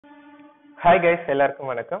Hi guys, எல்லாருக்கும்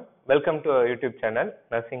வணக்கம். Welcome to our YouTube channel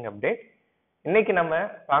Nursing Update. இன்னைக்கு நம்ம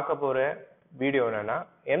பார்க்க போற வீடியோ என்னன்னா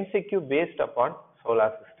MCQ based upon solar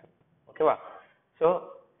system. ஓகேவா? சோ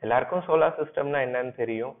எல்லாருக்கும் solar systemனா என்னன்னு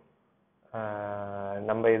தெரியும்.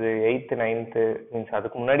 நம்ம இது 8th 9th மீன்ஸ்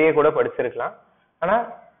அதுக்கு முன்னாடியே கூட படிச்சிருக்கலாம். ஆனா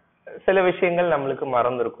சில விஷயங்கள் நமக்கு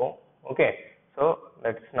மறந்திருக்கும். Okay. So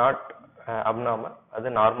that's not abnormal.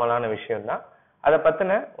 அது நார்மலான விஷயம் தான். அத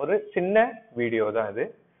பத்தின ஒரு சின்ன வீடியோ தான் இது.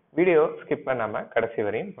 வீடியோ ஸ்கிப் பண்ணாம கடைசி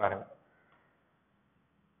வரையும் பாருங்க.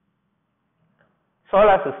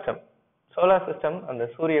 சோலார் சிஸ்டம் அந்த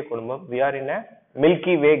சூரிய குடும்பம். we are in a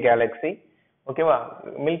milky way galaxy. ஓகேவா?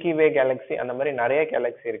 milky way galaxy அந்த மாதிரி நிறைய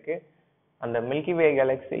galaxy இருக்கு. அந்த milky way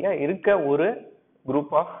galaxyல இருக்க ஒரு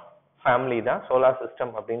group of family தான் solar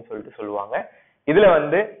system அப்படினு சொல்லுவாங்க. இதுல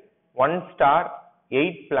வந்து 1 star,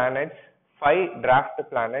 8 planets, 5 draft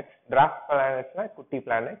planetsனா குட்டி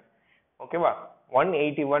planets. ஓகேவா?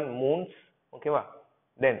 181 moons. ஓகேவா?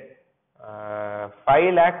 then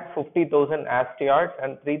 5,50,000 asteroids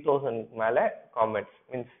and 3,000 மேல comets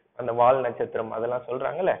means அந்த வால் நட்சத்திரம் அதெல்லாம்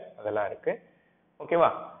சொல்றாங்கல அதெல்லாம் இருக்கு. ஓகேவா?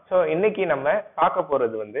 சோ இன்னைக்கு நம்ம பார்க்க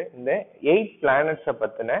போறது வந்து இந்த 8 planets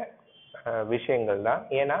பத்தின விஷயங்கள் தான்.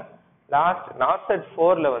 ஏனா லாஸ்ட் நார்செட்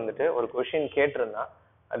 4ல வந்துட்டு ஒரு क्वेश्चन கேட்டிருந்தா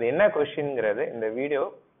அது என்ன क्वेश्चनங்கிறது இந்த வீடியோ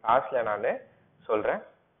லாஸ்ட்ல நான் சொல்றேன்.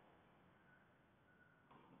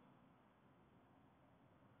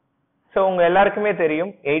 சோ உங்க எல்லாருக்குமே தெரியும்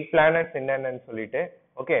 8 planets என்னன்னு சொல்லிட்டு.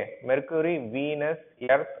 Okay, mercury, Venus,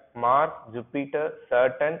 earth, Mars, Jupiter,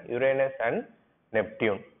 Saturn, Uranus and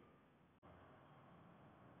Neptune.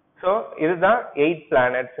 So இதுதான் 8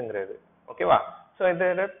 planetsங்கிறது. ஓகேவா? சோ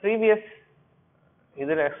இதோட previous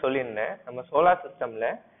இதுல சொல்லிருந்தேன் நம்ம சோலார் சிஸ்டம்ல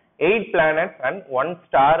 8 planets and 1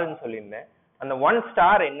 star ன்னு சொல்லிருந்தேன். அந்த 1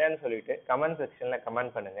 star என்னன்னு சொல்லிட்டு கமெண்ட் செக்ஷன்ல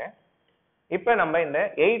கமெண்ட் பண்ணுங்க. இப்போ நம்ம இந்த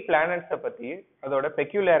 8 planets பத்தி அதோட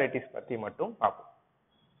peculiarities பத்தி மட்டும் பாப்போம்.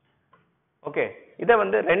 ஓகே, இத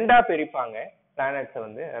வந்து ரெண்டா பிரிப்பாங்க. planets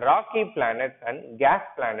வந்து rakhi planets and gas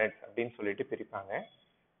planets அப்படினு சொல்லிட்டு பிரிப்பாங்க.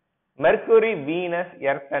 Mercury, Venus,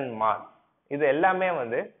 earth and Mars இது எல்லாமே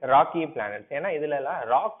வந்து ராக்கி planets. ஏனா இதுல எல்லாம்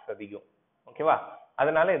ராக்ஸ் அதிகம். ஓகேவா?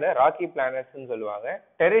 அதனால இத ராக்கி planets ன்னு சொல்லுவாங்க.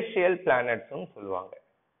 டெரெஸ்ட்ரியல் planets ன்னு சொல்லுவாங்க.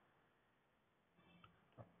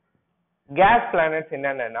 கேஸ் பிளானட்ஸ்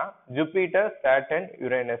என்னன்னா Jupiter, Saturn,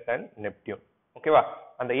 Uranus and Neptune. ஓகேவா?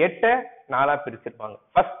 அந்த 8 நாலா பிரிச்சிருப்பாங்க.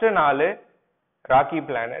 ஃபர்ஸ்ட் 4 ராக்கி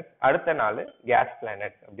பிளானட்ஸ், அடுத்த 4 கேஸ்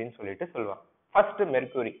பிளானட்ஸ் அப்படின்னு சொல்லிட்டு சொல்லுவாங்க. First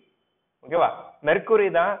mercury. ஓகேவா? மெர்க்குரி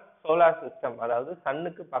தான் சோலார் சிஸ்டம், அதாவது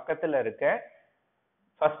சன்னுக்கு பக்கத்துல இருக்க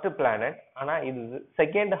ஃபர்ஸ்ட் பிளானட். ஆனா இது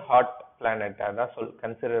செகண்ட் ஹாட் பிளானட் அதான்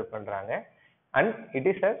கன்சிடர் பண்றாங்க. And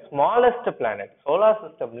it is a smallest planet. Solar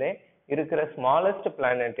சிஸ்டம்ல இருக்கிற ஸ்மாலஸ்ட்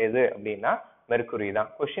பிளானட் எது அப்படின்னா மெர்க்குரி தான்.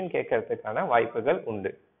 क्वेश्चन கேட்கிறதுக்கான வாய்ப்புகள்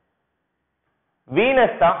உண்டு.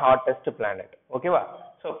 வீனஸ் தான் ஹாட்டஸ்ட் பிளானட். ஓகேவா?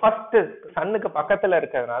 சோ ஃபர்ஸ்ட் சன்னுக்கு பக்கத்துல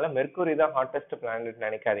இருக்கிறதுனால மெர்க்குரி தான் ஹாட்டஸ்ட் பிளானட்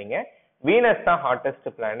நினைக்காதீங்க. வீனஸ் தான்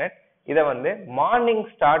ஹாட்டஸ்ட் பிளானட். இத வந்து morning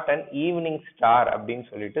star and evening star அப்படின்னு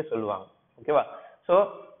சொல்லிட்டு சொல்லுவாங்க. ஓகேவா? சோ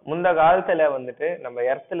முந்த காலத்துல வந்துட்டு நம்ம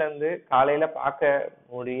எர்த்ல இருந்து காலையில பார்க்க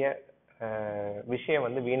முடிய விஷயம்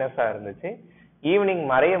வந்து வீனஸா இருந்துச்சு. ஈவினிங்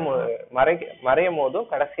மறையும் போதும்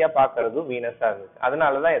கடைசியா பாக்குறதும் வீனஸா இருந்துச்சு.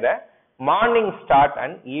 அதனாலதான் இத morning star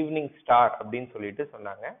and evening star அப்படின்னு சொல்லிட்டு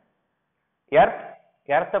சொன்னாங்க.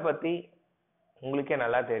 எர்த்த பத்தி உங்களுக்கே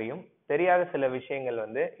நல்லா தெரியும். தெரியாத சில விஷயங்கள்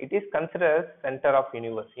வந்து it is consider centre of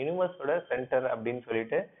universe. யூனிவர்ஸோட centre அப்படின்னு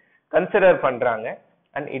சொல்லிட்டு கன்சிடர் பண்றாங்க.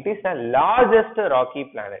 And it is a largest rakhi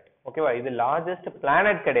planet. ஓகேவா? இது லார்ஜஸ்ட்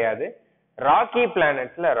பிளானட் கிடையாது, ராக்கி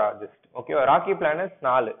பிளானட்ஸ்ல லார்ஜஸ்ட். ஓகேவா? ராக்கி பிளானட்ஸ்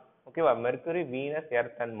 4. ஓகேவா? Mercury, Venus,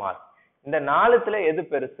 earth and Mars. இந்த 4த்துல எது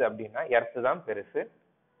பெருசு அப்படின்னா எர்த் தான் பெருசு.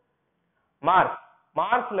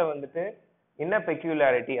 மார்ஸ்ல வந்துட்டு என்ன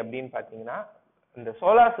பெக்யூலாரிட்டி அப்படின்னு பாத்தீங்கன்னா இந்த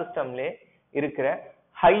சோலார் சிஸ்டம்ல இருக்கிற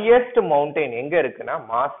ஹையஸ்ட் மவுண்டைன் எங்க இருக்குன்னா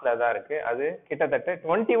மார்ஸ்ல தான் இருக்கு. அது கிட்டத்தட்ட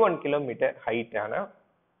 21 கிலோமீட்டர் ஹைட்டான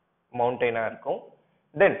மவுண்டைனா இருக்கும்.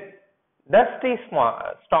 தென் டஸ்டி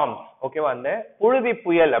ஸ்டார்ம்ஸ். ஓகேவா? அந்த புழுதி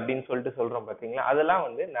புயல் அப்படின்னு சொல்லிட்டு சொல்றோம் பாத்தீங்களா, அதெல்லாம்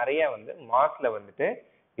வந்து நிறைய வந்து மார்ஸ்ல வந்துட்டு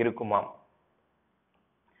இருக்குமாம்.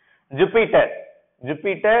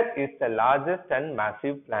 Jupiter is the largest and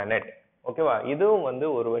massive planet. ஓகேவா? இதுவும் வந்து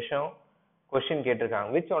ஒரு வருஷம் क्वेश्चन கேட்டிருக்காங்க.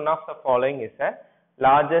 which one of the following is a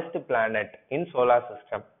largest planet in solar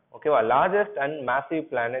system? ஓகேவா? largest and massive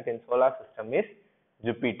planet in solar system is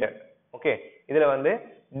Jupiter. Okay, இதுல வந்து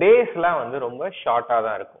டேஸ்லாம் வந்து ரொம்ப ஷார்ட்டா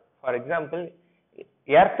தான் இருக்கும். ஃபார் எக்ஸாம்பிள்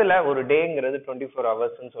எர்த்ல ஒரு டேங்கிறது 24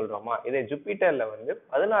 ஹவர்ஸ்ன்னு சொல்றோமா, இதே ஜூபிட்டர்ல வந்து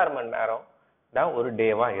 16 மணி நேரம் தான் ஒரு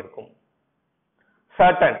டேவா இருக்கும்.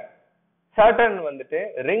 சாட்டர்ன் வந்துட்டு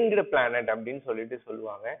ரிங்டு பிளானட் அப்படின்னு சொல்லிட்டு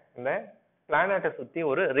சொல்லுவாங்க. இந்த பிளானட்டை சுத்தி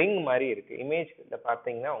ஒரு ரிங் மாதிரி இருக்கு. இமேஜ்ல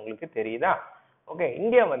பாத்தீங்கன்னா உங்களுக்கு தெரியுதா? ஓகே,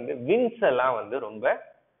 இங்க வந்து விங்ஸ் எல்லாம் வந்து ரொம்ப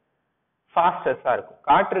ஃபாஸ்டஸ்டா இருக்கும்.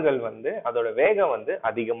 காற்றுகள் வந்து அதோட வேகம் வந்து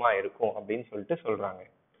அதிகமா இருக்கும் அப்படின்னு சொல்லிட்டு சொல்றாங்க.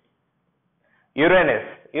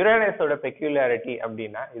 யுரேனஸோட பெக்யூலாரிட்டி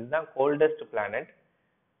அப்படின்னா இதுதான் கோல்டஸ்ட் பிளானட்.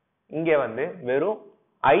 இங்க வந்து வெறும்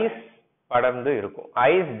ஐஸ் படர்ந்து இருக்கும்.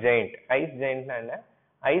 ஐஸ் ஜெயிண்ட் என்ன?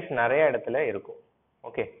 ஐஸ் நிறைய இடத்துல இருக்கும்.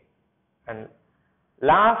 Okay, and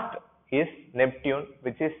last is Neptune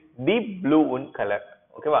which is deep blue in color.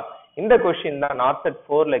 ஓகேவா? இந்த கொஸ்டின் தான் நார்த்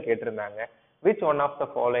 4ல கேட்டிருந்தாங்க. which one of the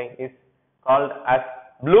following is called as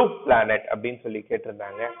blue planet அப்படின்னு சொல்லி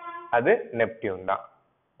கேட்டிருந்தாங்க. அது நெப்டியூன் தான்.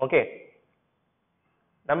 ஓகே,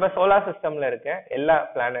 நம்ம சோலார் சிஸ்டம்ல இருக்க எல்லா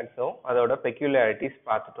பிளானட்ஸும் அதோட பெக்யூலாரிட்டிஸ்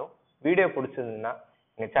பார்த்துட்டோம். வீடியோ பிடிச்சிருந்ததுன்னா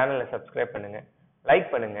எங்க சேனலை சப்ஸ்கிரைப் பண்ணுங்க, லைக்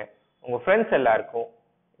பண்ணுங்க, உங்க ஃப்ரெண்ட்ஸ் எல்லாருக்கும்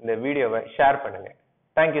இந்த வீடியோவை ஷேர் பண்ணுங்க.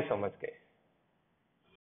 Thank you so much.